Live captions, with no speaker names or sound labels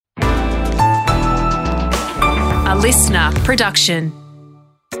listener production.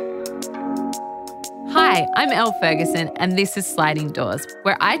 Hi, I'm Elle Ferguson and this is Sliding Doors,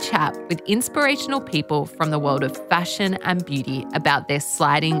 where I chat with inspirational people from the world of fashion and beauty about their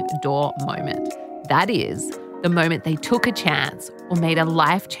sliding door moment. That is, the moment they took a chance or made a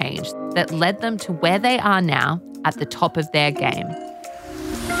life change that led them to where they are now at the top of their game.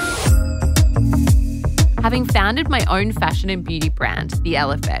 Having founded my own fashion and beauty brand, The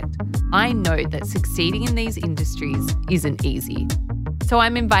Elle Effect, I know that succeeding in these industries isn't easy. So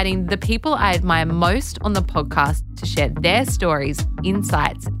I'm inviting the people I admire most on the podcast to share their stories,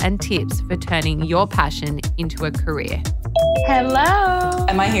 insights, and tips for turning your passion into a career. Hello.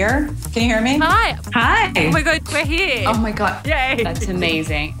 Am I here? Can you hear me? Hi. Hi. Oh my God, we're here. Oh my God. Yay. That's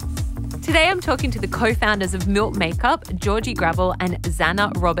amazing. Today I'm talking to the co-founders of Milk Makeup, Georgie Gravel and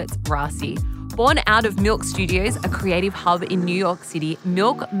Xana Roberts-Rassi. Born out of Milk Studios, a creative hub in New York City,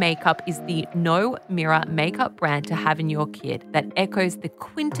 Milk Makeup is the no-mirror makeup brand to have in your kit that echoes the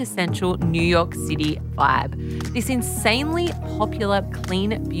quintessential New York City vibe. This insanely popular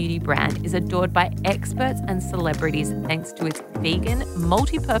clean beauty brand is adored by experts and celebrities thanks to its vegan,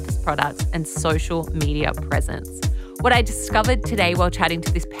 multi-purpose products and social media presence. What I discovered today while chatting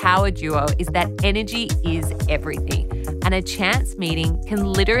to this power duo is that energy is everything, and a chance meeting can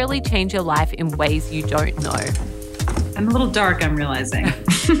literally change your life in ways you don't know. I'm a little dark, I'm realizing.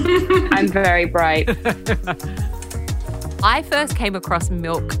 I'm very bright. I first came across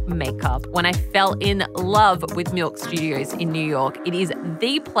Milk Makeup when I fell in love with Milk Studios in New York. It is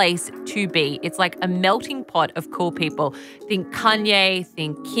the place to be. It's like a melting pot of cool people. Think Kanye,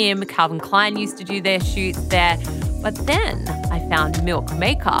 think Kim, Calvin Klein used to do their shoots there. But then I found Milk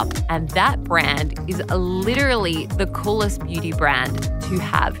Makeup, and that brand is literally the coolest beauty brand to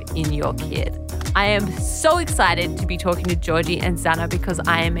have in your kit. I am so excited to be talking to Georgie and Xana because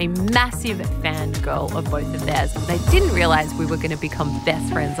I am a massive fangirl of both of theirs. And I didn't realize we were going to become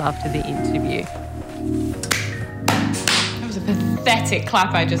best friends after the interview. That was a pathetic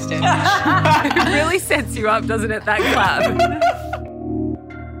clap I just did. It really sets you up, doesn't it, that clap?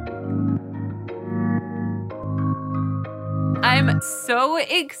 I'm so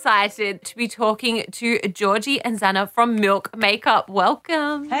excited to be talking to Georgie and Xana from Milk Makeup.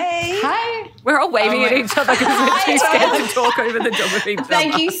 Welcome. Hey. Hi. We're all waving at each other because we're too scared to talk over the top of each other.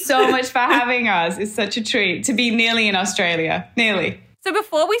 Thank you so much for having us. It's such a treat to be nearly in Australia. Nearly. So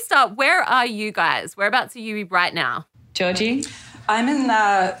before we start, where are you guys? Whereabouts are you right now? Georgie? I'm in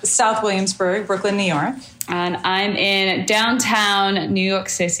South Williamsburg, Brooklyn, New York. And I'm in downtown New York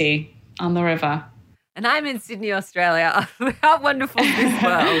City on the river. And I'm in Sydney, Australia. How wonderful is this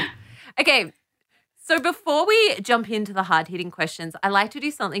world? Okay, so before we jump into the hard-hitting questions, I like to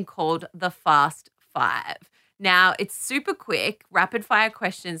do something called the Fast Five. Now, it's super quick, rapid-fire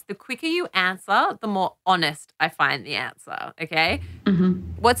questions. The quicker you answer, the more honest I find the answer, okay? Mm-hmm.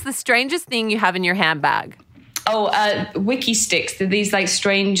 What's the strangest thing you have in your handbag? Oh, wiki sticks. They're these like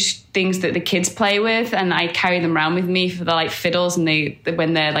strange things that the kids play with, and I carry them around with me for the like fiddles, and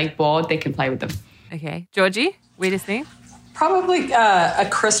when they're like bored, they can play with them. Okay. Georgie, weirdest thing? Probably a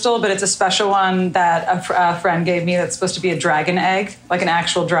crystal, but it's a special one that a friend gave me that's supposed to be a dragon egg, like an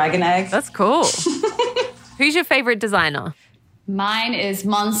actual dragon egg. That's cool. Who's your favorite designer? Mine is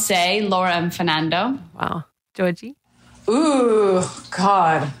Monse, Laura and Fernando. Wow. Georgie? Ooh,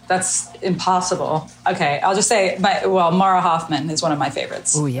 God, that's impossible. Okay, I'll just say, Mara Hoffman is one of my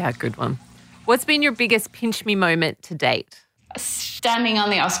favorites. Oh, yeah, good one. What's been your biggest pinch me moment to date? Standing on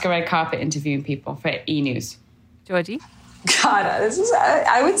the Oscar red carpet interviewing people for E! News. Georgie? God,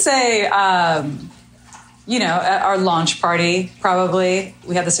 I would say, our launch party, probably.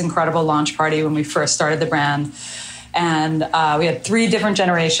 We had this incredible launch party when we first started the brand. And we had 3 different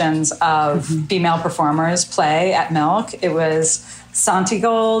generations of female performers play at Milk. It was Santi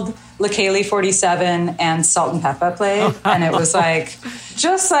Gold, LaKaylee 47, and Salt and Peppa played. And it was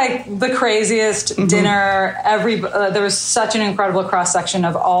just the craziest dinner. There was such an incredible cross-section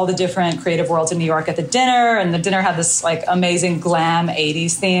of all the different creative worlds in New York at the dinner. And the dinner had this amazing glam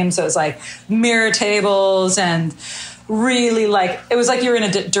 80s theme. So it was mirror tables and really it was like you were in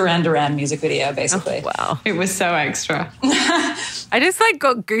a Duran Duran music video, basically. Oh, wow. It was so extra. I just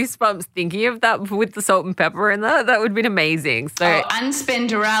got goosebumps thinking of that with the salt and pepper in that. That would have been amazing. So and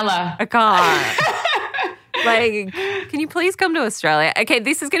Spinderella. I can't. Can you please come to Australia? Okay,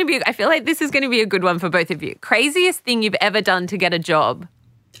 I feel like this is going to be a good one for both of you. Craziest thing you've ever done to get a job?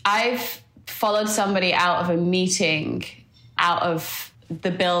 I've followed somebody out of a meeting out of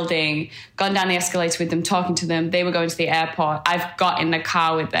the building, gone down the escalator with them, talking to them. They were going to the airport. I've got in the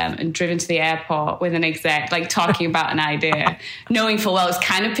car with them and driven to the airport with an exec, like talking about an idea, knowing full well it's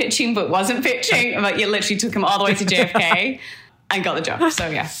kind of pitching, but wasn't pitching. But you literally took them all the way to JFK and got the job. So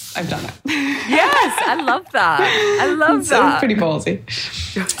yeah, I've done it. Yes, I love that. I love So that. pretty ballsy.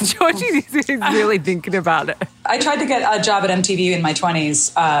 Georgie is really thinking about it. I tried to get a job at MTV in my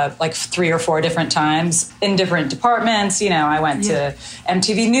 20s, like 3 or 4 different times in different departments. You know, I went to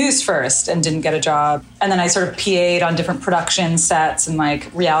MTV News first and didn't get a job. And then I sort of PA'd on different production sets and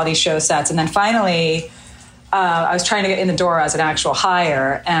like reality show sets. And then finally, I was trying to get in the door as an actual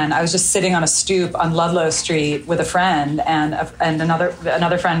hire, and I was just sitting on a stoop on Ludlow Street with a friend, and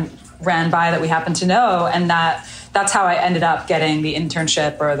another friend ran by that we happened to know, and that's how I ended up getting the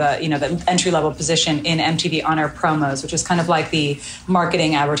internship or the entry level position in MTV on our promos, which is kind of like the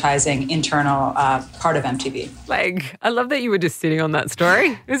marketing, advertising, internal part of MTV. Like, I love that you were just sitting on that story.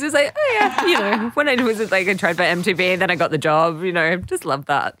 It was just like, oh yeah, you know, when I was like, I tried for MTV, then I got the job, you know, just love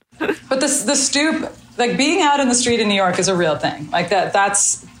that. But the stoop, like being out in the street in New York is a real thing. Like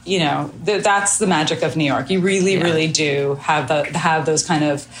that's the magic of New York. You really, really do have those kind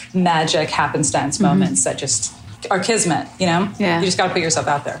of magic happenstance moments that just are kismet, you know? Yeah. You just got to put yourself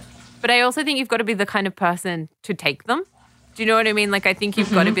out there. But I also think you've got to be the kind of person to take them. Do you know what I mean? Like, I think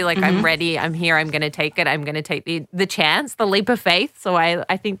you've got to be like, I'm ready, I'm here, I'm going to take it, I'm going to take the chance, the leap of faith. So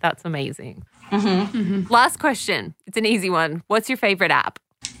I think that's amazing. Last question. It's an easy one. What's your favorite app?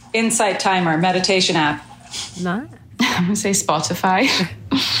 Insight Timer, meditation app. No. I'm going to say Spotify.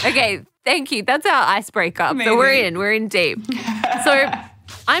 Okay, thank you. That's our icebreaker. So we're in deep. So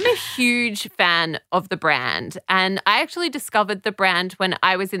I'm a huge fan of the brand, and I actually discovered the brand when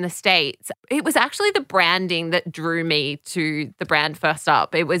I was in the States. It was actually the branding that drew me to the brand first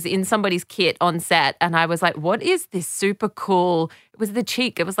up. It was in somebody's kit on set, and I was like, what is this super cool? It was the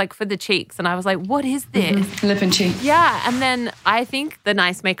cheek. It was like for the cheeks, and I was like, what is this? Lip and cheek. Yeah, and then I think the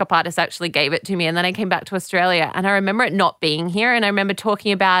nice makeup artist actually gave it to me, and then I came back to Australia, and I remember it not being here, and I remember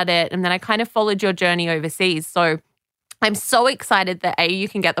talking about it, and then I kind of followed your journey overseas. So I'm so excited that you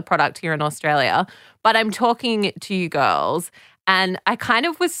can get the product here in Australia, but I'm talking to you girls, and I kind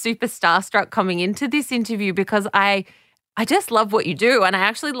of was super starstruck coming into this interview because I just love what you do, and I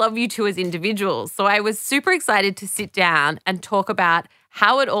actually love you two as individuals. So I was super excited to sit down and talk about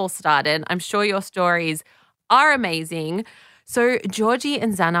how it all started. I'm sure your stories are amazing. So Georgie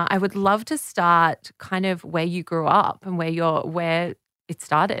and Xana, I would love to start kind of where you grew up and where it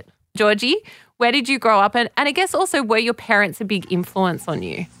started. Georgie, where did you grow up? And I guess also, were your parents a big influence on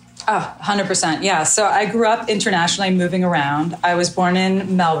you? Oh, 100%. Yeah. So I grew up internationally, moving around. I was born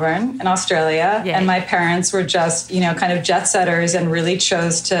in Melbourne in Australia, and my parents were just, kind of jet setters and really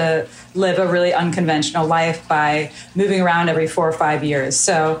chose to live a really unconventional life by moving around every 4 or 5 years.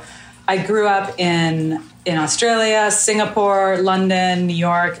 So I grew up in Australia, Singapore, London, New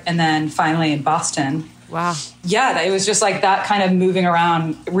York, and then finally in Boston. Wow. Yeah, it was just like that kind of moving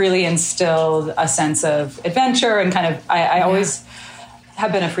around really instilled a sense of adventure, and kind of, I always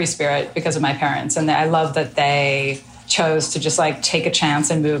have been a free spirit because of my parents. And I love that they chose to just like take a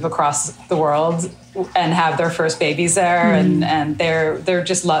chance and move across the world and have their first babies there. And they're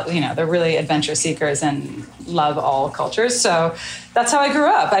just they're really adventure seekers and love all cultures. So that's how I grew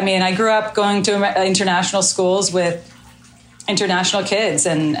up. I mean, I grew up going to international schools with international kids,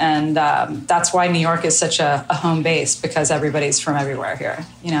 and that's why New York is such a home base, because everybody's from everywhere here.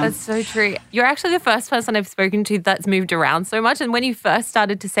 That's so true. You're actually the first person I've spoken to that's moved around so much. And when you first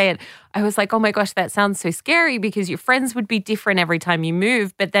started to say it, I was like, oh my gosh, that sounds so scary, because your friends would be different every time you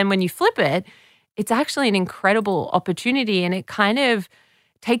move. But then when you flip it, it's actually an incredible opportunity, and it kind of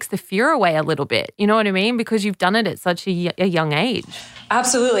takes the fear away a little bit. You know what I mean? Because you've done it at such a young age.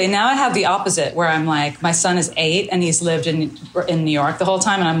 Absolutely. Now I have the opposite, where I'm like, my son is 8 and he's lived in New York the whole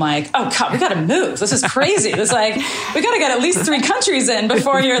time. And I'm like, oh God, we got to move. This is crazy. It's like, we got to get at least 3 countries in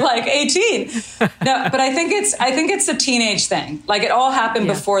before you're like 18. No, but I think it's a teenage thing. Like, it all happened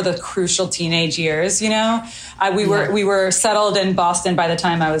before the crucial teenage years, we were settled in Boston by the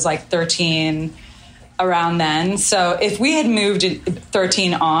time I was like 13, around then. So if we had moved at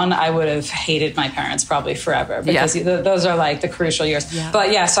 13 on, I would have hated my parents probably forever, because those are like the crucial years. Yeah.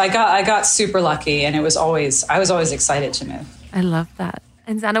 But yeah, so I got super lucky, and I was always excited to move. I love that.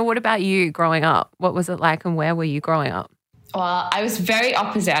 And Xana, what about you growing up? What was it like, and where were you growing up? Well, I was very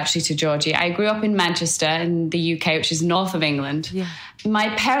opposite actually to Georgie. I grew up in Manchester in the UK, which is north of England. Yeah.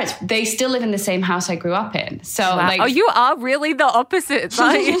 My parents, they still live in the same house I grew up in. So, oh, you are really the opposite,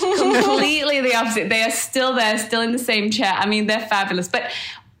 aren't you? Completely the opposite. They are still there, still in the same chair. I mean, they're fabulous. But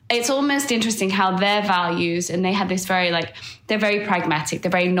it's almost interesting how their values, and they had this very they're very pragmatic. They're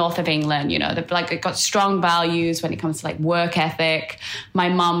very north of England, you know. They've like got strong values when it comes to like work ethic. My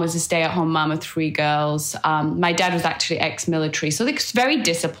mom was a stay-at-home mom of 3 girls. My dad was actually ex-military, so they're very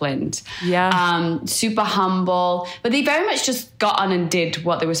disciplined. Yeah. Super humble, but they very much just got on and did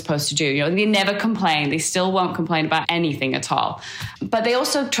what they were supposed to do. You know, they never complained. They still won't complain about anything at all. But they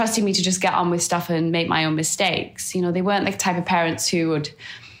also trusted me to just get on with stuff and make my own mistakes. You know, they weren't the type of parents who would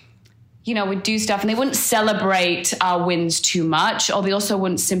do stuff and they wouldn't celebrate our wins too much, or they also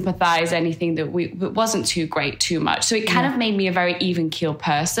wouldn't sympathize anything that wasn't too great too much. So it kind of made me a very even-keeled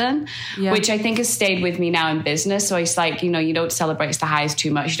person, which I think has stayed with me now in business. So it's like, you don't celebrate the highs too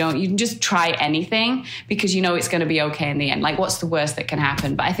much. You can just try anything because you know it's going to be okay in the end. Like, what's the worst that can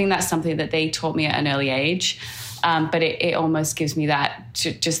happen? But I think that's something that they taught me at an early age. But it almost gives me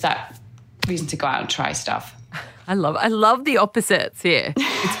just that reason to go out and try stuff. I love the opposites here.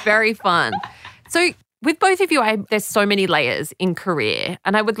 It's very fun. So with both of you, there's so many layers in career,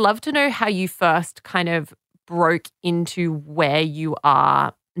 and I would love to know how you first kind of broke into where you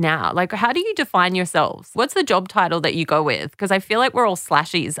are now. Like, how do you define yourselves? What's the job title that you go with? Because I feel like we're all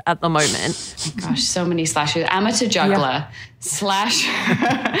slashies at the moment. Gosh, so many slashes. Amateur juggler, slash.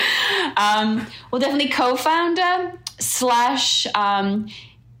 Well, definitely co-founder, slash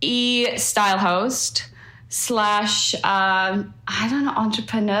e-style host, slash, I don't know,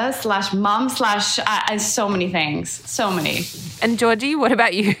 entrepreneur, slash mom, slash, so many things. So many. And Georgie, what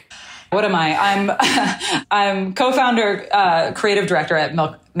about you? What am I? I'm co-founder, creative director at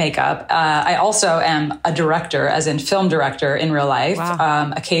Milk Makeup. I also am a director, as in film director in real life.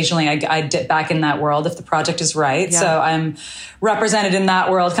 Wow. Occasionally I dip back in that world if the project is right. Yeah. So I'm represented in that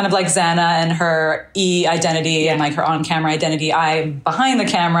world, kind of like Xana and her identity and like her on-camera identity. I'm behind the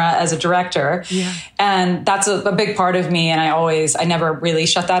camera as a director. Yeah. And that's a big part of me. And I never really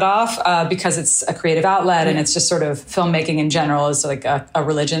shut that off because it's a creative outlet and it's just sort of filmmaking in general is like a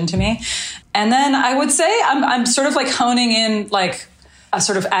religion to me. And then I would say I'm sort of like honing in like a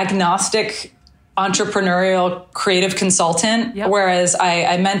sort of agnostic entrepreneurial creative consultant, whereas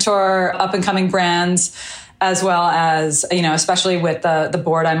I mentor up and coming brands as well as, especially with the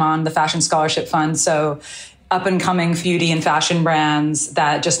board I'm on, the Fashion Scholarship Fund. So up and coming beauty and fashion brands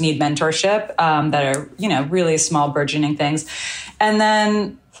that just need mentorship, that are, really small burgeoning things. And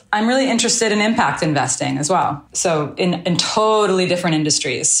then I'm really interested in impact investing as well. So in totally different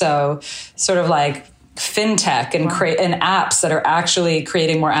industries. So sort of like fintech and and apps that are actually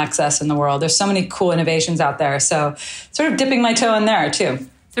creating more access in the world. There's so many cool innovations out there. So sort of dipping my toe in there too.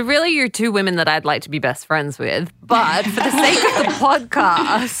 So really you're 2 women that I'd like to be best friends with. But for the sake of the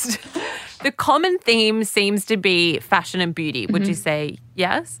podcast, the common theme seems to be fashion and beauty. Would you say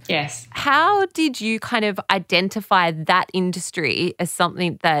yes? Yes. How did you kind of identify that industry as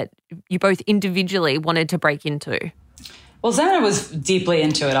something that you both individually wanted to break into? Well, Xana was deeply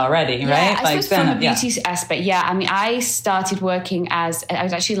into it already, right? I suppose from a beauty aspect, I mean, I started working I was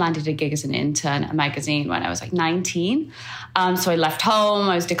actually landed a gig as an intern at a magazine when I was like 19. So I left home.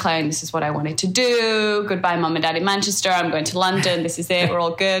 I was declaring this is what I wanted to do. Goodbye, mum and dad in Manchester. I'm going to London. This is it. We're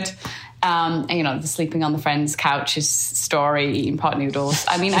all good. And, the sleeping on the friend's couch's story, eating pot noodles.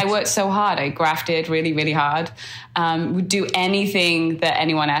 I mean, I worked so hard. I grafted really, really hard. Would do anything that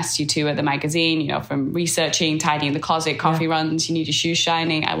anyone asked you to at the magazine, from researching, tidying the closet, coffee runs, you need your shoes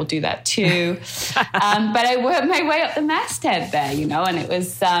shining. I will do that too. But I worked my way up the masthead there, and it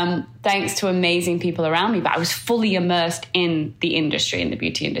was thanks to amazing people around me. But I was fully immersed in the industry, in the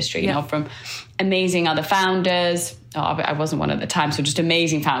beauty industry, from amazing other founders. I wasn't one at the time, so just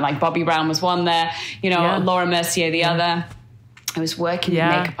amazing founders. Like Bobbi Brown was one there, Laura Mercier the other. I was working with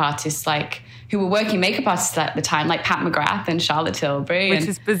makeup artists who were working makeup artists at the time, like Pat McGrath and Charlotte Tilbury. Which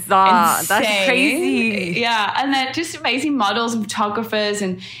is bizarre. Insane. That's crazy. Yeah, and then just amazing models and photographers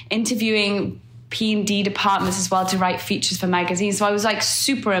and interviewing P&D departments as well to write features for magazines. So I was like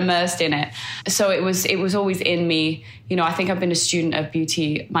super immersed in it. So it was always in me. I think I've been a student of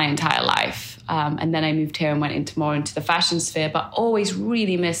beauty my entire life. And then I moved here and went into the fashion sphere, but always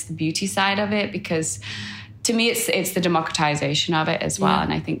really missed the beauty side of it because to me it's the democratization of it as well.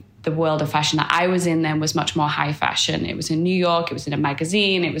 And I think the world of fashion that I was in then was much more high fashion. It was in New York, it was in a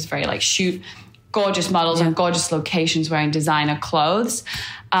magazine, it was very like shoot gorgeous models and gorgeous locations wearing designer clothes.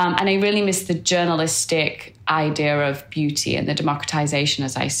 And I really missed the journalistic idea of beauty and the democratization,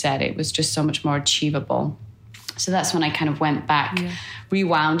 as I said. It was just so much more achievable. So that's when I kind of went back,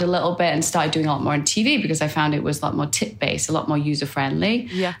 rewound a little bit and started doing a lot more on TV because I found it was a lot more tip-based, a lot more user-friendly.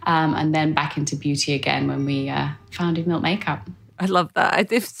 And then back into beauty again when we founded Milk Makeup. I love that.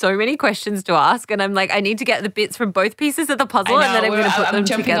 There's so many questions to ask, and I'm like, I need to get the bits from both pieces of the puzzle, and then I'm going to put them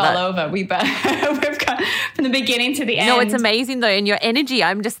jumping together. all over. We've got from the beginning to the end. No, it's amazing though, and your energy.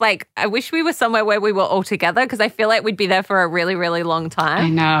 I'm just like, I wish we were somewhere where we were all together because I feel like we'd be there for a really, really long time. I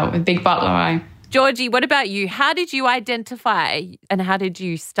know, with big bottle of wine. Georgie, what about you? How did you identify and how did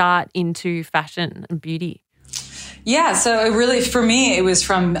you start into fashion and beauty? Yeah, so it really, for me, it was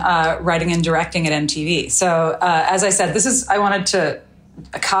from writing and directing at MTV. So as I said, I wanted to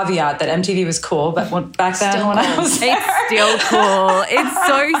a caveat that MTV was cool, but back then still when cool. I was there, it's still cool. It's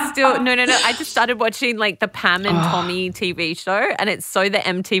so still. No. I just started watching like the Pam and Tommy TV show, and it's so the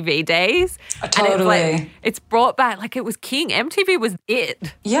MTV days. Totally. And it's brought back, like it was king. MTV was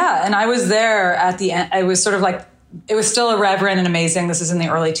it. Yeah, and I was there at the end. I was sort of like, it was still irreverent and amazing. This is in the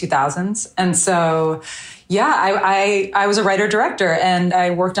early 2000s. And so, yeah, I was a writer-director and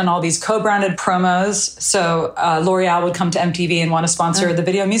I worked on all these co-branded promos. So L'Oreal would come to MTV and want to sponsor the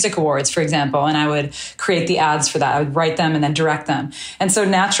Video Music Awards, for example, and I would create the ads for that. I would write them and then direct them. And so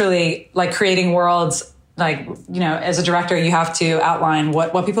naturally, like creating worlds, like, you know, as a director, you have to outline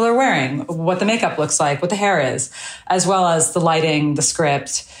what people are wearing, what the makeup looks like, what the hair is, as well as the lighting, the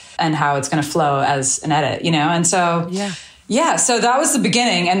script, and how it's going to flow as an edit, you know? And so... Yeah, so that was the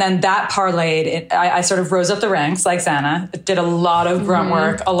beginning. And then that parlayed, I sort of rose up the ranks like Xana, did a lot of grunt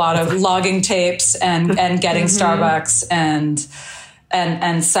work, a lot of logging tapes and getting Starbucks and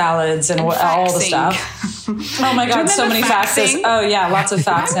salads and all the stuff. Oh my God, so many faxes. Oh yeah, lots of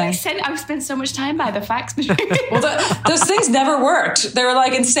faxing. I've spent so much time by the fax machine. Well, those things never worked. They were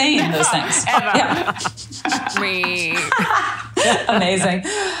like insane, those things. Yeah. Amazing.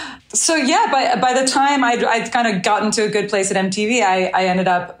 So yeah, by the time I'd kind of gotten to a good place at MTV, I ended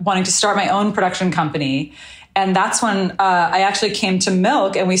up wanting to start my own production company. And that's when I actually came to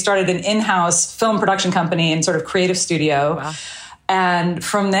Milk and we started an in-house film production company and sort of creative studio. Wow. And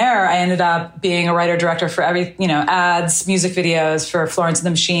from there, I ended up being a writer-director for ads, music videos for Florence and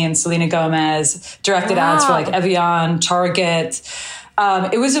the Machine, Selena Gomez, directed ads for like Evian, Target.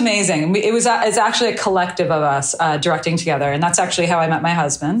 It was amazing. It's actually a collective of us directing together. And that's actually how I met my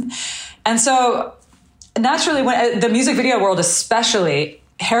husband. And so naturally, when the music video world, especially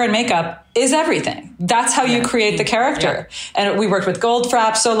hair and makeup is everything. That's how you create the character. Yeah. And we worked with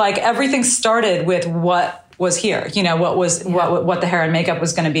Goldfrapp. So like everything started with what was here, you know, what the hair and makeup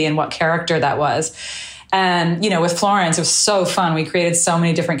was going to be and what character that was. And, you know, with Florence, it was so fun. We created so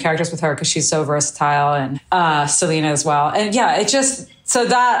many different characters with her because she's so versatile, and Selena as well. And yeah, so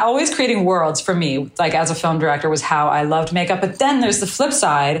that always creating worlds for me, like as a film director, was how I loved makeup. But then there's the flip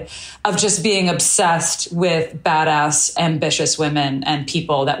side of just being obsessed with badass, ambitious women and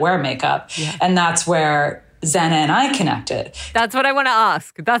people that wear makeup. Yeah. And that's where Xana and I connected. That's what I want to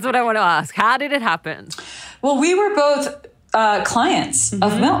ask. How did it happen? Well, we were both clients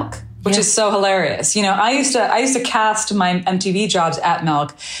of Milk, which is so hilarious. You know, I used to cast my MTV jobs at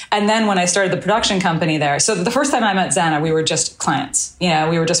Milk. And then when I started the production company there, so the first time I met Xana, we were just clients. You know,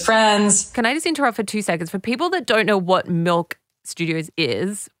 we were just friends. Can I just interrupt for 2 seconds? For people that don't know what Milk Studios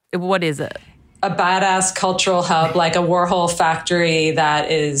is, what is it? A badass cultural hub, like a Warhol factory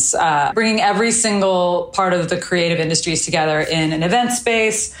that is bringing every single part of the creative industries together in an event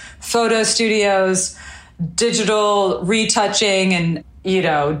space, photo studios, digital retouching, and, you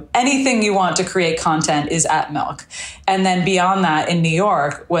know, anything you want to create content is at Milk. And then beyond that, in New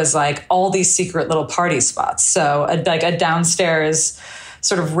York was like all these secret little party spots. So like a downstairs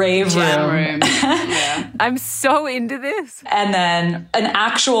sort of rave room. Yeah. I'm so into this. And then an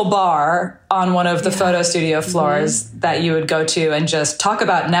actual bar on one of the photo studio floors that you would go to and just talk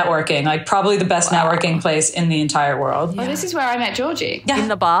about networking, like probably the best networking place in the entire world. Well, this is where I met Georgie. Yeah. In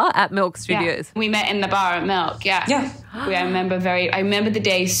the bar at Milk Studios. Yeah. We met in the bar at Milk, Yeah. I remember the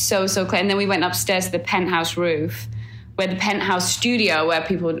day so clear. And then we went upstairs to the penthouse roof, where the penthouse studio where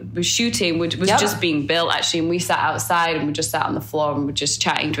people were shooting was just being built, actually. And we sat outside and we just sat on the floor and we're just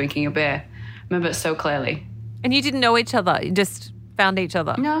chatting, drinking a beer. I remember it so clearly. And you didn't know each other? You just found each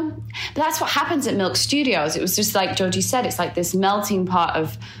other? No. But that's what happens at Milk Studios. It was just like Georgie said, it's like this melting pot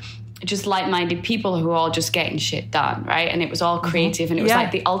of just like-minded people who are all just getting shit done, right? And it was all creative, and it was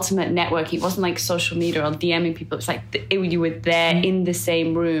like the ultimate networking. It wasn't like social media or DMing people. It was like you were there in the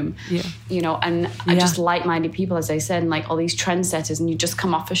same room, you know, and just like-minded people, as I said, and like all these trendsetters, and you just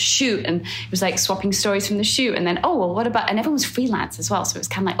come off a shoot, and it was like swapping stories from the shoot, and then, what about, and everyone was freelance as well, so it was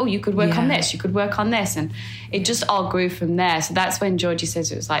kind of like, you could work on this, you could work on this, and it just all grew from there. So that's when Georgie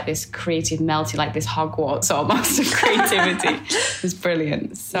says it was like this creative melting, like this Hogwarts almost of creativity. It was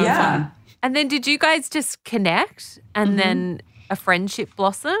brilliant. So fun. And then did you guys just connect and then a friendship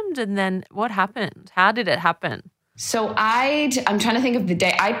blossomed? And then what happened? How did it happen? So I'm trying to think of the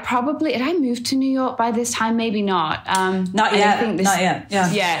day. Had I moved to New York by this time? Maybe not. Not yet. Not yet.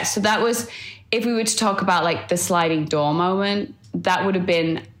 Yeah. Yeah. So that was, if we were to talk about like the sliding door moment, that would have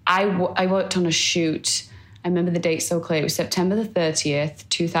been, I worked on a shoot. I remember the date so clear. It was September the 30th,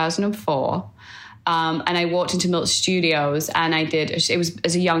 2004. And I walked into Milk Studios and it was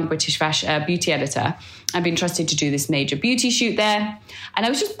as a young British beauty editor. I'd been trusted to do this major beauty shoot there. And I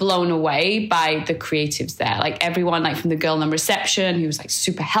was just blown away by the creatives there. Like everyone, like from the girl on reception who was like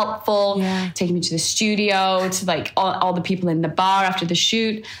super helpful, taking me to the studio, to like all the people in the bar after the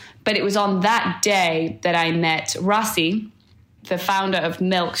shoot. But it was on that day that I met Rassi, the founder of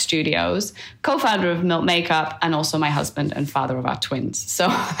Milk Studios, co-founder of Milk Makeup, and also my husband and father of our twins. So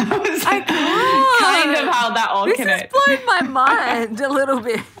that was kind of how that all connected. This has blown my mind a little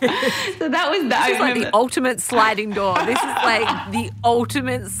bit. So that was that. This is like the ultimate sliding door. This is like the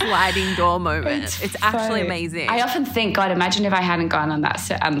ultimate sliding door moment. It's actually amazing. I often think, God, imagine if I hadn't gone on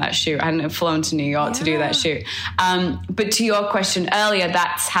that shoot. I hadn't have flown to New York to do that shoot. But to your question earlier,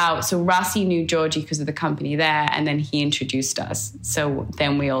 that's how. So Rassi knew Georgie because of the company there, and then he introduced us. So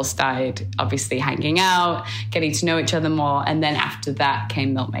then we all started obviously hanging out, getting to know each other more. And then after that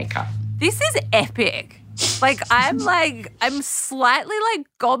came Milk Makeup. This is epic. I'm slightly like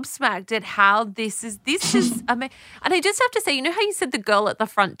gobsmacked at how this is amazing. And I just have to say, you know how you said the girl at the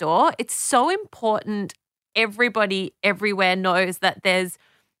front door? It's so important. Everybody everywhere knows that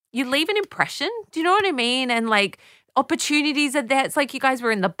you leave an impression. Do you know what I mean? And like, opportunities are there. It's like you guys were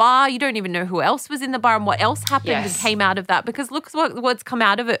in the bar. You don't even know who else was in the bar and what else happened and came out of that, because look what's come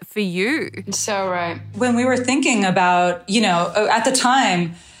out of it for you. So right. When we were thinking about, at the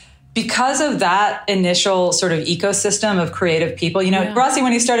time, because of that initial sort of ecosystem of creative people, Rassi,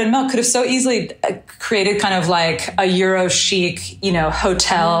 when he started Milk, could have so easily created kind of like a Euro chic,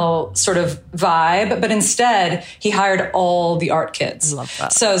 hotel sort of vibe. But instead, he hired all the art kids. Love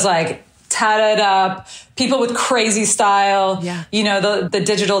that. So it's like, tatted up, people with crazy style, the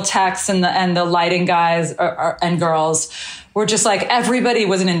digital techs and the lighting guys and girls were just like, everybody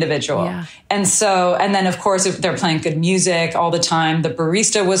was an individual. Yeah. And then of course, if they're playing good music all the time, the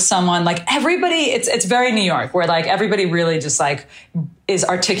barista was someone like everybody, it's very New York where like everybody really just like is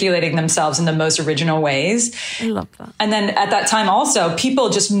articulating themselves in the most original ways. I love that. And then at that time also, people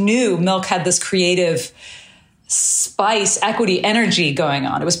just knew Milk had this creative spice, equity, energy going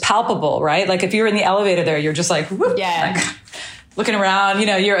on. It was palpable, right? Like if you were in the elevator there, you're just like, whoop, like looking around,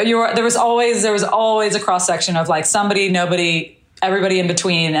 there was always a cross section of like somebody, nobody, everybody in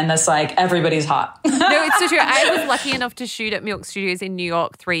between. And this like, everybody's hot. No, it's so true. I was lucky enough to shoot at Milk Studios in New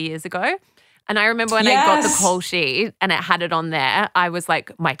York 3 years ago. And I remember when I got the call sheet and it had it on there, I was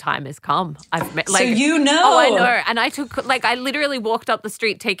like, my time has come. I've met, like, Oh, I know. And I literally walked up the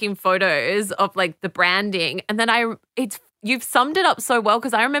street taking photos of like the branding. And then you've summed it up so well,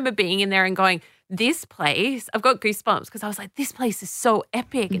 because I remember being in there and going, this place, I've got goosebumps because I was like, this place is so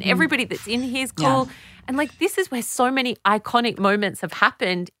epic and everybody that's in here is cool. Yeah. And like, this is where so many iconic moments have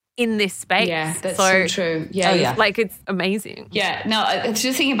happened in this space. Yeah, that's so true. Yeah, like it's amazing. Yeah, no, it's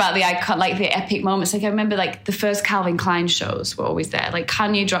just thinking about the icon, like the epic moments. Like I remember, like the first Calvin Klein shows were always there. Like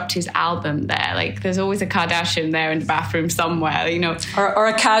Kanye dropped his album there. Like there's always a Kardashian there in the bathroom somewhere. Or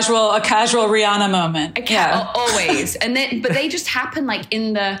a casual Rihanna moment. Always. But they just happen like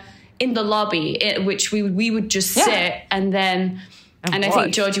in the lobby, which we would just sit and then. And I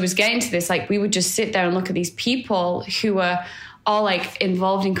think Georgie was getting to this. Like we would just sit there and look at these people who were all like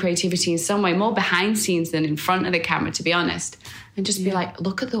involved in creativity in some way, more behind scenes than in front of the camera, to be honest, and just be like,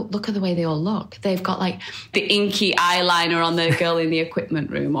 look at the way they all look. They've got like the inky eyeliner on the girl in the equipment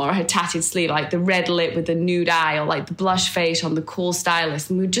room, or her tatted sleeve, like the red lip with the nude eye, or like the blush face on the cool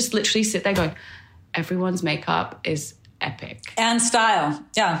stylist. And we would just literally sit there going, everyone's makeup is epic. And style.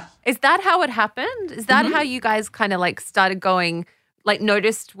 Yeah. Is that how it happened? Is that how you guys kind of like started going, like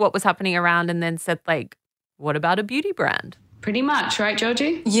noticed what was happening around and then said like, what about a beauty brand? Pretty much, right,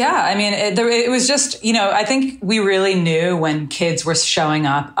 Georgie? Yeah, I mean, it was just, I think we really knew when kids were showing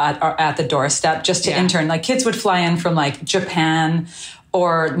up at the doorstep just to intern. Like kids would fly in from like Japan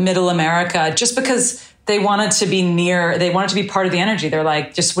or Middle America just because they wanted to be part of the energy. They're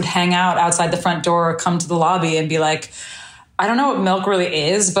like, just would hang out outside the front door or come to the lobby and be like, I don't know what Milk really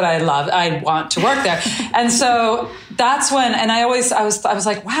is, but I want to work there. And so that's when, and I was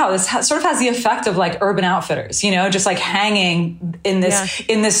like, wow, this sort of has the effect of like Urban Outfitters, just like hanging in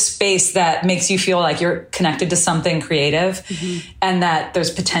this space that makes you feel like you're connected to something creative and that there's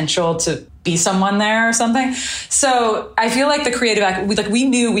potential to be someone there or something. So I feel like the creative act, we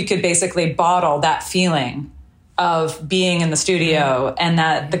knew we could basically bottle that feeling of being in the studio, and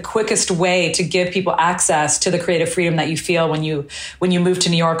that the quickest way to give people access to the creative freedom that you feel when you move to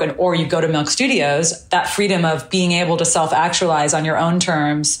New York or you go to Milk Studios, that freedom of being able to self-actualize on your own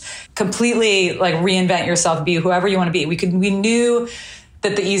terms, completely like reinvent yourself, be whoever you want to be. We knew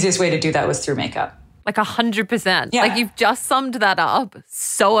that the easiest way to do that was through makeup. Like 100%. Yeah. Like you've just summed that up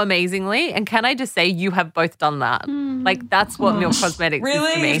so amazingly. And can I just say you have both done that? Like that's what Milk Cosmetics is to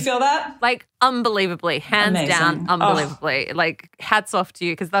Really? me. You feel that? Like unbelievably, hands Amazing. down, unbelievably. Like hats off to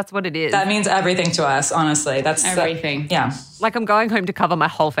you because that's what it is. That means everything to us, honestly. That's Everything. Yeah. Like I'm going home to cover my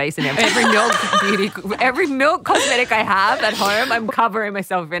whole face in every every Milk cosmetic I have at home, I'm covering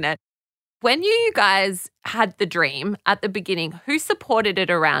myself in it. When you guys had the dream at the beginning, who supported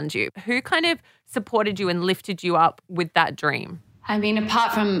it around you? Who kind of supported you and lifted you up with that dream? I mean,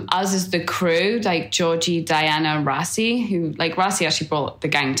 apart from us as the crew, like Georgie, Diana, Rassi, who like Rassi actually brought the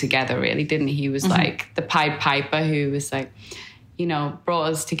gang together, really, didn't he? He was like the Pied Piper who was like, you know,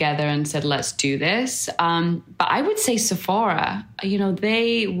 brought us together and said, let's do this. But I would say Sephora, you know,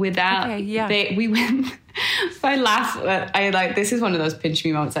 we went, I laugh, this is one of those pinch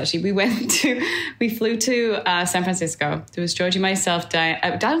me moments actually. We flew to San Francisco. There was Georgie, myself, Diana.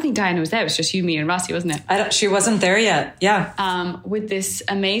 I don't think Diana was there. It was just you, me and Rassi, wasn't it? She wasn't there yet. Yeah. With this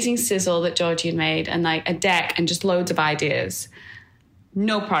amazing sizzle that Georgie had made and like a deck and just loads of ideas.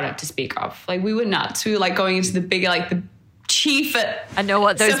 No product to speak of. Like we were nuts. We were like going into the bigger, like the chief at I know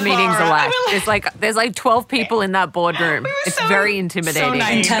what those Sephora. meetings are like. There's like 12 people in that boardroom. It's very intimidating. So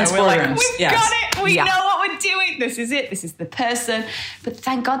Intense we're like, boardrooms. we've Yes. got it. We know what we're doing. This is it. This is the person. But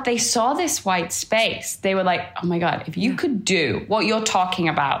thank God they saw this white space. They were like, oh my God, if you could do what you're talking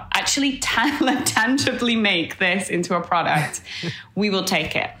about, actually tangibly make this into a product, we will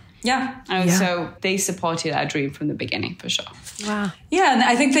take it. Yeah. And so they supported our dream from the beginning, for sure. Wow. Yeah, and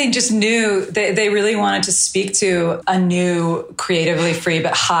I think they just knew they really wanted to speak to a new, creatively free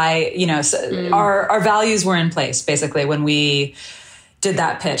but high, you know, our values were in place basically when we did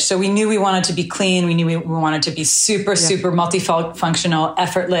that pitch. So we knew we wanted to be clean. We knew we wanted to be super multifunctional,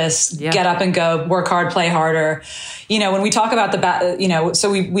 effortless, get up and go, work hard, play harder. You know, when we talk about so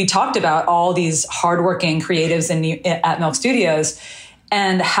we talked about all these hardworking creatives at Milk Studios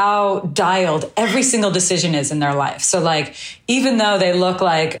and how dialed every single decision is in their life. So like, even though they look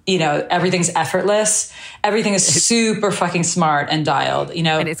like, you know, everything's effortless, everything is super fucking smart and dialed, you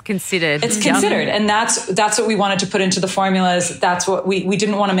know. And it's considered. It's considered. And that's what we wanted to put into the formulas. That's what we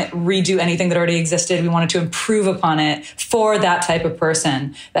didn't want to redo anything that already existed. We wanted to improve upon it for that type of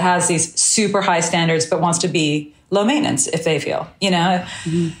person that has these super high standards, but wants to be low maintenance if they feel, you know.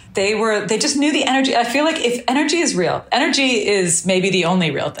 They just knew the energy. I feel like if energy is real, energy is maybe the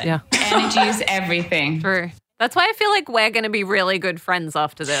only real thing. Yeah. Energy is everything. True. That's why I feel like we're going to be really good friends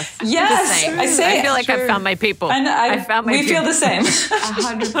after this. Yes, I feel like I've found my people. We feel the same.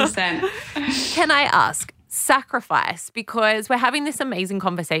 100%. Can I ask, sacrifice, because we're having this amazing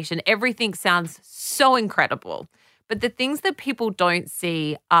conversation. Everything sounds so incredible. But the things that people don't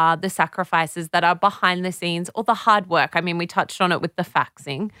see are the sacrifices that are behind the scenes or the hard work. I mean, we touched on it with the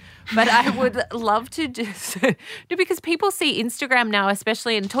faxing, but I would love to just because people see Instagram now,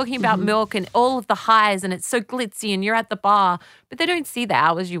 especially, and talking about Milk and all of the highs and it's so glitzy and you're at the bar, but they don't see the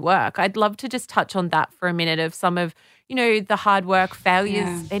hours you work. I'd love to just touch on that for a minute of some of, you know, the hard work,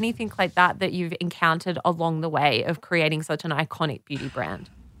 failures, anything like that you've encountered along the way of creating such an iconic beauty brand.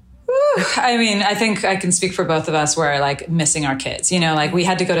 I mean, I think I can speak for both of us. We're like missing our kids, you know, like we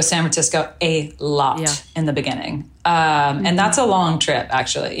had to go to San Francisco a lot in the beginning. And that's a long trip,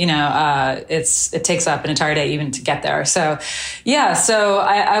 actually, you know, it takes up an entire day even to get there. So, so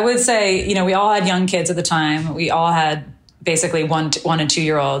I would say, you know, we all had young kids at the time. We all had basically 1 and 2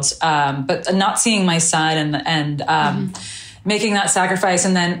 year olds, but not seeing my son and making that sacrifice.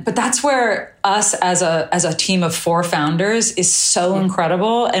 But that's where us as a team of 4 founders is so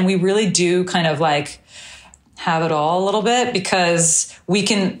incredible. And we really do kind of like have it all a little bit because we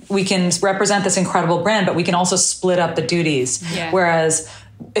can represent this incredible brand, but we can also split up the duties. Yeah. Whereas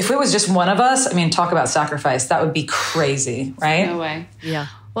if it was just one of us, I mean, talk about sacrifice, that would be crazy, right? No way. Yeah.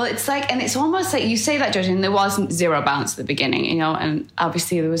 Well, it's like, and it's almost like you say that, Georgie, and there wasn't zero balance at the beginning, you know, and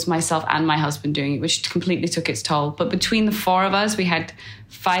obviously there was myself and my husband doing it, which completely took its toll. But between the 4 of us, we had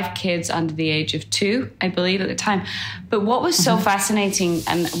 5 kids under the age of 2, I believe, at the time. But what was so fascinating,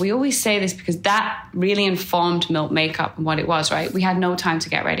 and we always say this because that really informed Milk Makeup and what it was, right? We had no time to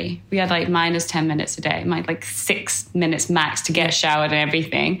get ready. We had like minus 10 minutes a day, like 6 minutes max to get showered and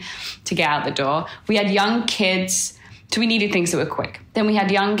everything, to get out the door. We had young kids. So we needed things that were quick. Then we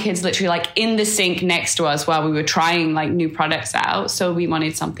had young kids literally like in the sink next to us while we were trying like new products out. So we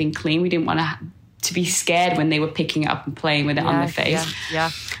wanted something clean. We didn't want to to be scared when they were picking it up and playing with it on their face. Yeah.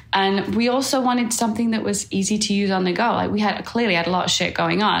 And we also wanted something that was easy to use on the go. Like we clearly had a lot of shit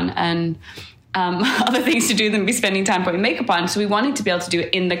going on and other things to do than be spending time putting makeup on. So we wanted to be able to do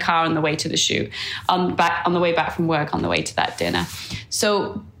it in the car on the way to the shoot, on the way back from work, on the way to that dinner.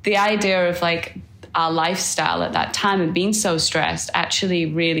 So the idea of like our lifestyle at that time and being so stressed actually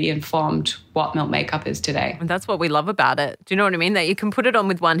really informed what Milk Makeup is today. And that's what we love about it. Do you know what I mean? That you can put it on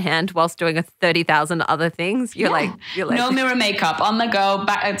with one hand whilst doing 30,000 other things. You're like no mirror makeup, on the go,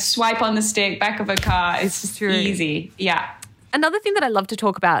 swipe on the stick, back of a car. It's just True. easy. Yeah. Another thing that I love to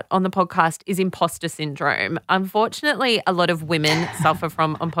talk about on the podcast is imposter syndrome. Unfortunately, a lot of women suffer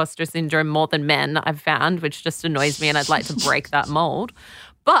from imposter syndrome more than men, I've found, which just annoys me, and I'd like to break that mold.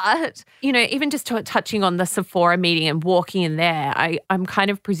 But, you know, even just touching on the Sephora meeting and walking in there, I'm kind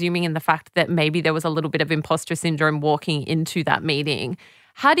of presuming in the fact that maybe there was a little bit of imposter syndrome walking into that meeting.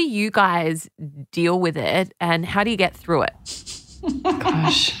 How do you guys deal with it and how do you get through it?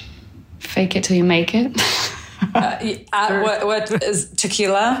 Gosh, fake it till you make it. What is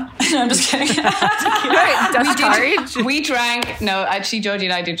tequila? No, I'm just kidding. Courage. We drank. No, actually, Georgie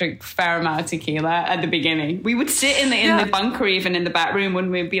and I did drink a fair amount of tequila at the beginning. We would sit in the bunker, even in the back room,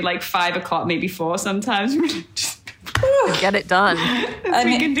 when we'd be like 5 o'clock, maybe 4 sometimes. Get it done.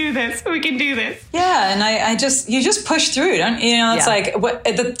 We can do this. We can do this. Yeah, and you just push through, don't you? Know, it's like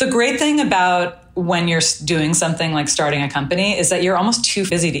the great thing about when you're doing something like starting a company is that you're almost too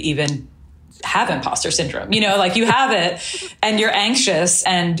busy to even have imposter syndrome. You know, like you have it and you're anxious.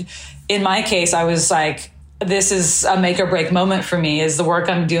 And in my case, I was like, this is a make or break moment for me. Is the work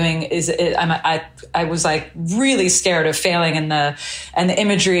I'm doing I was like really scared of failing and the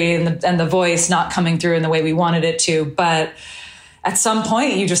imagery and the voice not coming through in the way we wanted it to. But at some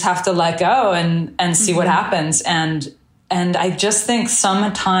point you just have to let go and see what happens. And I just think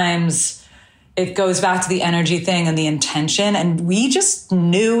sometimes it goes back to the energy thing and the intention. And we just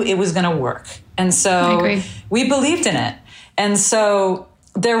knew it was going to work. And so we believed in it. And so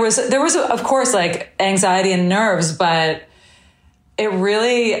there was, of course, like anxiety and nerves, but it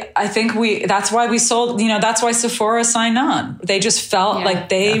really, I think that's why we sold, you know, that's why Sephora signed on. They just felt like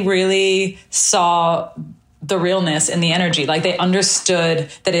they really saw the realness in the energy. Like they understood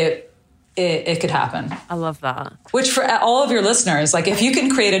that it could happen. I love that. Which for all of your listeners, like if you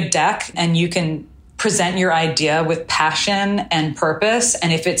can create a deck and you can present your idea with passion and purpose,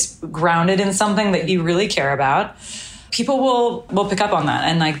 and if it's grounded in something that you really care about, people will pick up on that.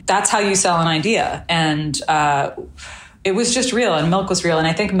 And like, that's how you sell an idea. And it was just real, and Milk was real. And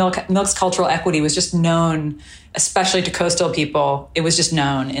I think Milk's cultural equity was just known, especially to coastal people. It was just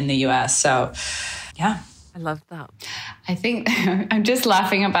known in the US. So yeah. I love that. I think I'm just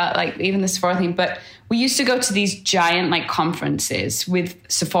laughing about like even the Sephora thing, but we used to go to these giant like conferences with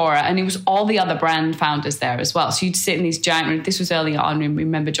Sephora, and it was all the other brand founders there as well. So you'd sit in these giant rooms. This was early on.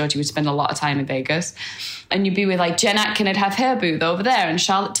 Remember, Georgie would spend a lot of time in Vegas, and you'd be with like Jen Atkin would have hair booth over there, and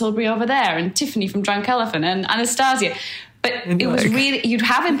Charlotte Tilbury over there, and Tiffany from Drunk Elephant, and Anastasia. But it was really, you'd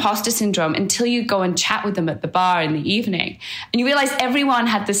have imposter syndrome until you go and chat with them at the bar in the evening. And you realize everyone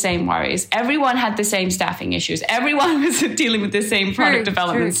had the same worries. Everyone had the same staffing issues. Everyone was dealing with the same product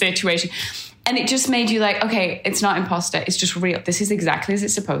development situation. And it just made you like, okay, it's not imposter. It's just real. This is exactly as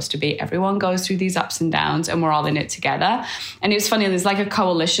it's supposed to be. Everyone goes through these ups and downs and we're all in it together. And it was funny. There's like a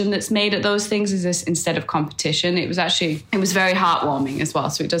coalition that's made at those things instead of competition. It was very heartwarming as well.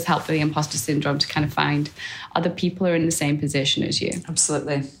 So it does help for the imposter syndrome to kind of find other people who are in the same position as you.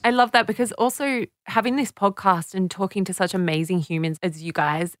 Absolutely. I love that because also having this podcast and talking to such amazing humans as you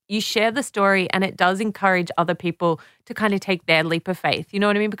guys, you share the story and it does encourage other people to kind of take their leap of faith. You know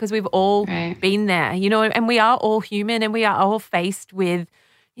what I mean? Because we've all been there, you know, and we are all human and we are all faced with,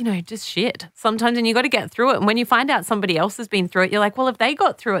 you know, just shit sometimes, and you got to get through it. And when you find out somebody else has been through it, you're like, well, if they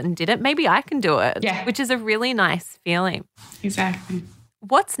got through it and did it, maybe I can do it. Yeah. Which is a really nice feeling. Exactly.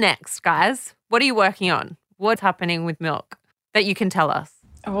 What's next, guys? What are you working on? What's happening with Milk that you can tell us?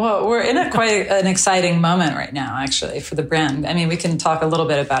 Well, we're in quite an exciting moment right now, actually, for the brand. I mean, we can talk a little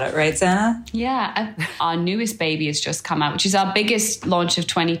bit about it, right, Zana? Yeah. Our newest baby has just come out, which is our biggest launch of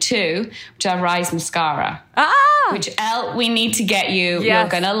 22, which is our Rise Mascara. Which, Elle, we need to get you. Yes. You're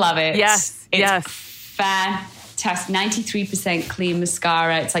going to love it. Yes. It's fantastic. 93% clean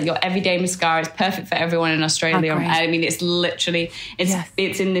mascara. It's like your everyday mascara. It's perfect for everyone in Australia. I mean, it's literally,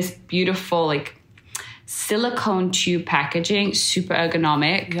 it's in this beautiful, like, silicone tube packaging, super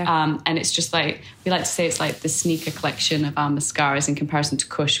ergonomic. And it's just like, we like to say it's like the sneaker collection of our mascaras in comparison to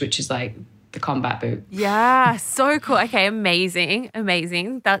Kush, which is like the combat boot. Yeah, so cool. Okay, amazing.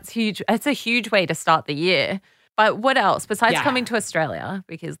 That's huge. It's a huge way to start the year. But what else besides coming to Australia?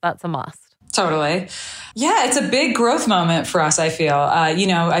 Because that's a must. Totally. Yeah, it's a big growth moment for us, I feel.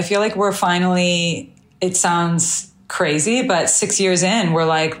 I feel like we're finally, it sounds crazy, but 6 years in, we're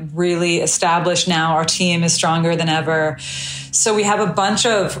like really established now. Our team is stronger than ever. So we have a bunch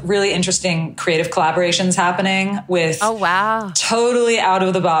of really interesting creative collaborations happening with totally out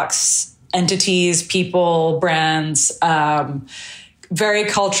of the box entities, people, brands, very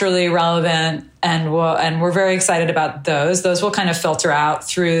culturally relevant, and we're very excited about those. Those will kind of filter out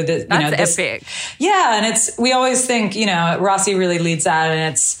through the, That's epic. Yeah, and we always think, Rossi really leads that,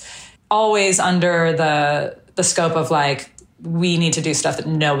 and it's always under the scope of like, we need to do stuff that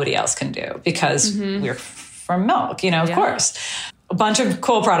nobody else can do because we're from Milk, of course. A bunch of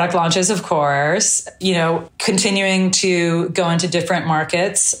cool product launches, of course, continuing to go into different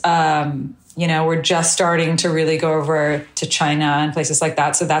markets. We're just starting to really go over to China and places like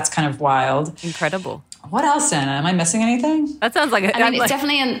that. So that's kind of wild. Incredible. What else, Anna? Am I missing anything? That sounds like it's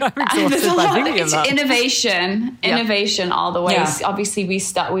definitely innovation all the way. Yeah. Obviously, we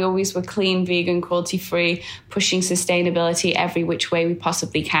always were clean, vegan, cruelty-free, pushing sustainability every which way we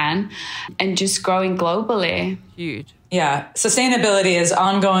possibly can, and just growing globally. Huge. Yeah. Sustainability is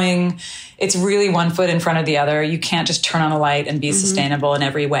ongoing. It's really one foot in front of the other. You can't just turn on a light and be sustainable in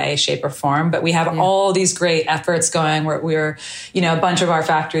every way, shape, or form. But we have all these great efforts going where we're, a bunch of our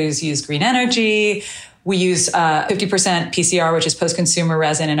factories use green energy. We use 50% PCR, which is post-consumer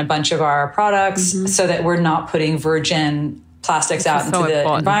resin, in a bunch of our products so that we're not putting virgin plastics out into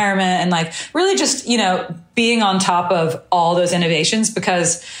the environment. And like really just, being on top of all those innovations,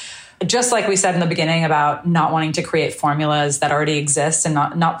 because just like we said in the beginning about not wanting to create formulas that already exist and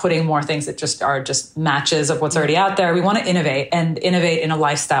not putting more things that just are just matches of what's already out there, we want to innovate in a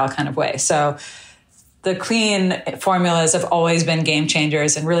lifestyle kind of way. So the clean formulas have always been game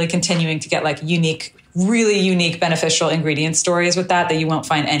changers, and really continuing to get like really unique, beneficial ingredient stories with that you won't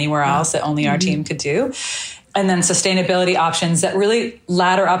find anywhere else, that only our team could do. And then sustainability options that really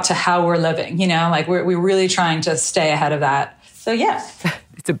ladder up to how we're living, we're really trying to stay ahead of that. So yeah.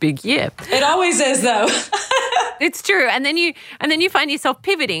 It's a big year. It always is, though. It's true. And then you find yourself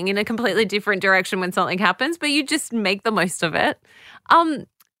pivoting in a completely different direction when something happens, but you just make the most of it.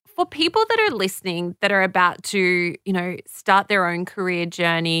 For people that are listening that are about to, start their own career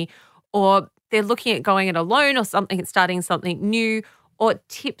journey, or they're looking at going it alone or starting something new, or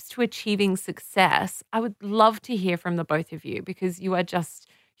tips to achieving success, I would love to hear from the both of you, because you are just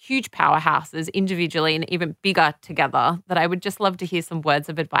huge powerhouses individually and even bigger together, that I would just love to hear some words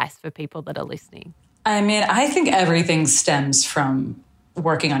of advice for people that are listening. I mean, I think everything stems from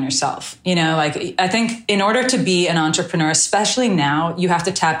working on yourself. I think in order to be an entrepreneur, especially now, you have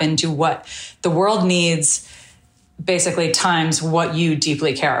to tap into what the world needs, basically times what you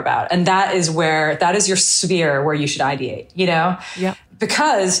deeply care about. And that is your sphere where you should ideate, Yeah.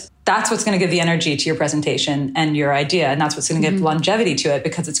 Because that's what's going to give the energy to your presentation and your idea. And that's what's going to give longevity to it,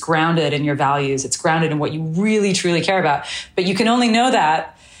 because it's grounded in your values. It's grounded in what you really, truly care about. But you can only know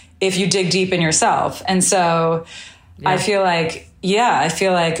that if you dig deep in yourself. And so I feel like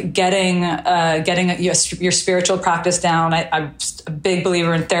getting your spiritual practice down. I'm just a big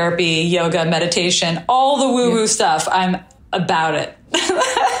believer in therapy, yoga, meditation, all the woo-woo stuff. I'm about it.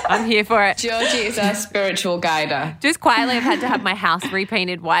 I'm here for it. Georgie is our spiritual guider. Just quietly, I've had to have my house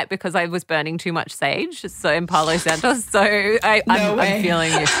repainted white because I was burning too much sage in Palo Santos. So I'm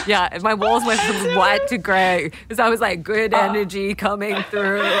feeling you. Yeah, my walls went from white to grey because I was like, good energy coming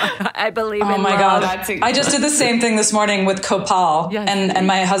through. I believe in love. Oh my God. I just did the same thing this morning with Copal. Yes. And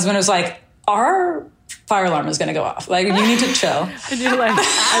my husband was like, our fire alarm is going to go off. Like, you need to chill. And you're like,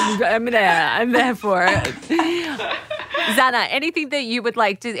 I'm there for it. Zana, anything that you would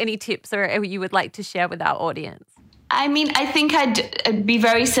like to, any tips or you would like to share with our audience? I mean, I think I'd be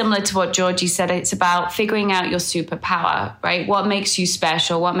very similar to what Georgie said. It's about figuring out your superpower, right? What makes you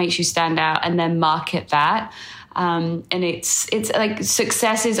special? What makes you stand out? And then market that. And it's like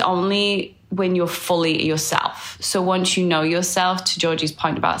success is only when you're fully yourself. So once you know yourself, to Georgie's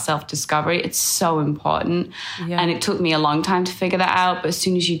point about self-discovery, it's so important. Yeah. And it took me a long time to figure that out. But as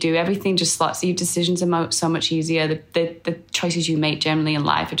soon as you do, everything just slots. Your decisions are so much easier. The choices you make generally in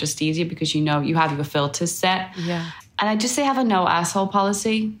life are just easier because you have your filters set. Yeah. And I just say have a no asshole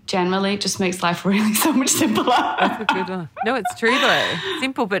policy. Generally, it just makes life really so much simpler. That's a good one. No, it's true though.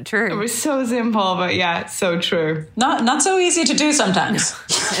 Simple but true. It was so simple, but yeah, it's so true. Not so easy to do sometimes.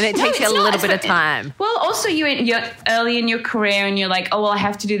 And it takes you a little bit of time. Well, also you're early in your career and you're like, oh, well, I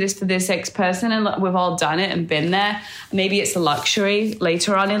have to do this for this X person. And we've all done it and been there. Maybe it's a luxury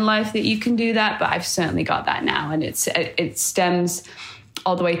later on in life that you can do that. But I've certainly got that now. And it stems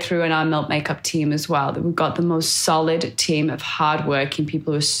all the way through in our Milk Makeup team as well, that we've got the most solid team of hardworking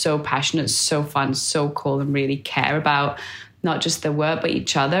people who are so passionate, so fun, so cool, and really care about not just the work, but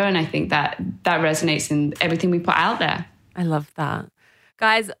each other. And I think that resonates in everything we put out there. I love that.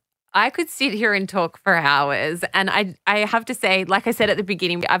 Guys, I could sit here and talk for hours. And I have to say, like I said at the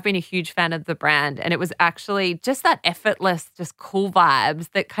beginning, I've been a huge fan of the brand. And it was actually just that effortless, just cool vibes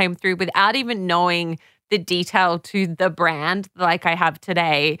that came through without even knowing the detail to the brand like I have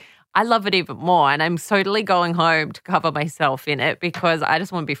today. I love it even more. And I'm totally going home to cover myself in it because I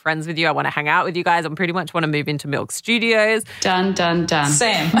just want to be friends with you. I want to hang out with you guys. I pretty much want to move into Milk Studios. Done.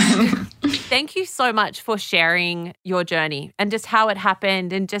 Same. Thank you so much for sharing your journey and just how it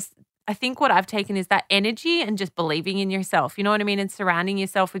happened. And just, I think what I've taken is that energy and just believing in yourself, you know what I mean? And surrounding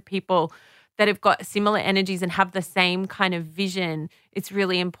yourself with people that have got similar energies and have the same kind of vision. It's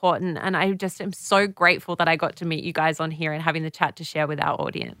really important. And I just am so grateful that I got to meet you guys on here and having the chat to share with our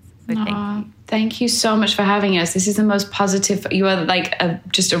audience. So thank you so much for having us. This is the most positive. You are like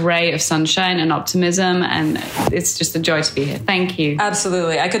just a ray of sunshine and optimism, and it's just a joy to be here. Thank you.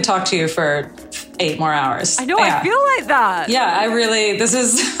 Absolutely. I could talk to you for 8 more hours. I know, yeah. I feel like that.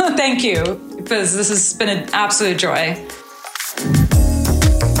 Yeah, thank you, because this has been an absolute joy.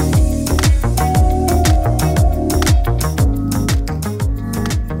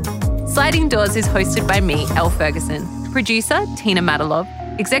 Sliding Doors is hosted by me, Elle Ferguson, producer Tina Matalov,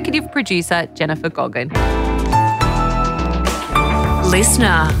 executive producer Jennifer Goggin.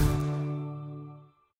 Listener.